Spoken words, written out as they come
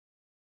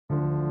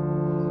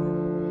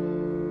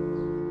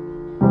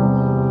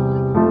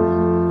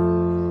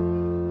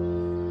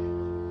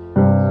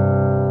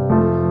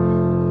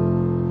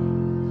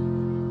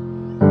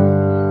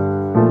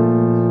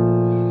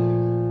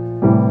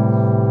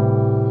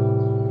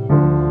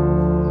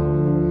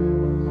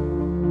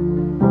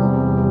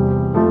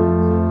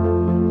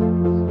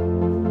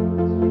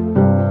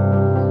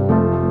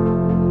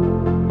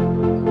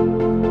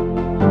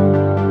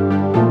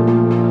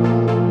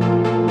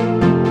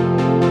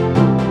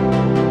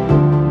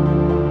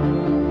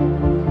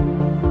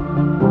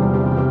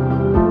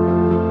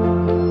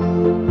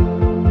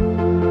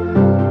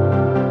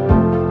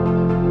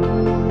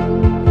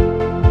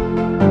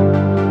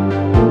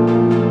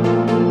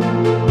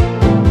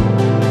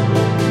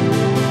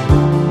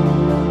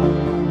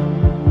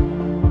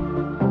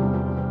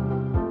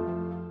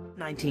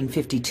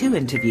1952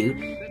 interview,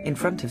 in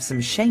front of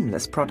some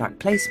shameless product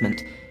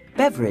placement,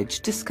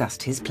 Beverdge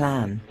discussed his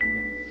plan.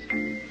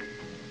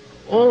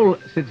 All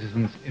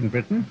citizens in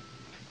Britain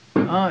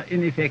are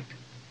in effect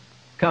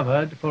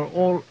covered for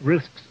all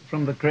risks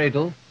from the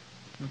cradle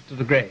to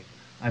the grave.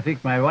 I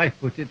think my wife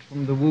put it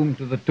from the womb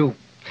to the tomb.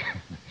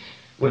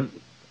 Well,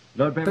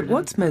 But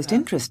what's most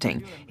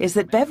interesting is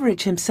that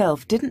Beverdge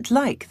himself didn't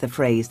like the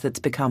phrase that's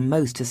become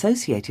most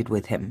associated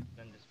with him.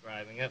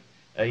 Describing it,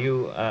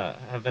 you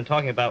have been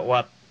talking about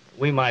what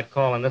we might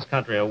call in this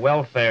country a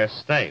welfare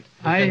state.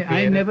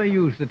 I never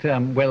use the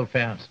term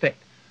welfare state.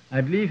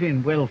 I believe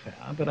in welfare,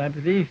 but I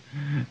believe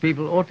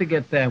people ought to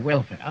get their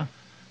welfare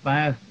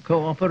by a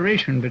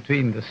cooperation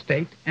between the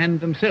state and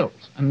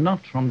themselves, and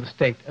not from the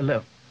state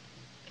alone.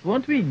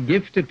 What we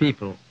give to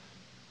people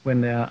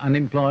when they're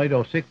unemployed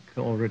or sick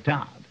or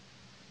retired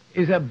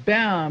is a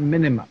bare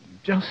minimum,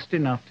 just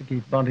enough to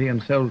keep body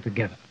and soul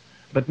together,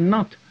 but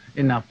not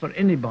enough for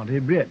anybody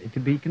really to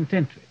be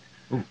content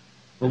with.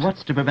 Well,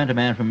 what's to prevent a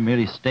man from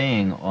merely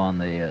staying on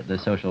the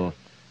social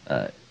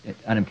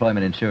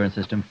unemployment insurance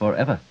system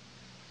forever?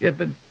 Yeah,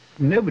 but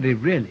nobody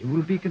really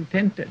will be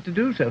content to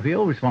do so. He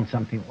always wants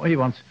something more. He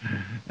wants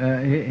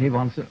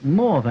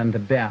more than the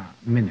bare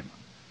minimum.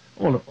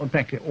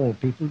 Practically all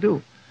people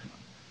do.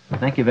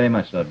 Thank you very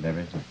much, Lord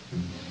Beverdge.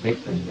 Great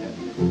pleasure.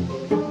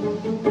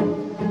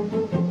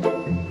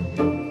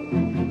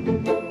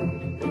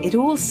 It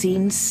all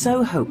seemed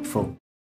so hopeful.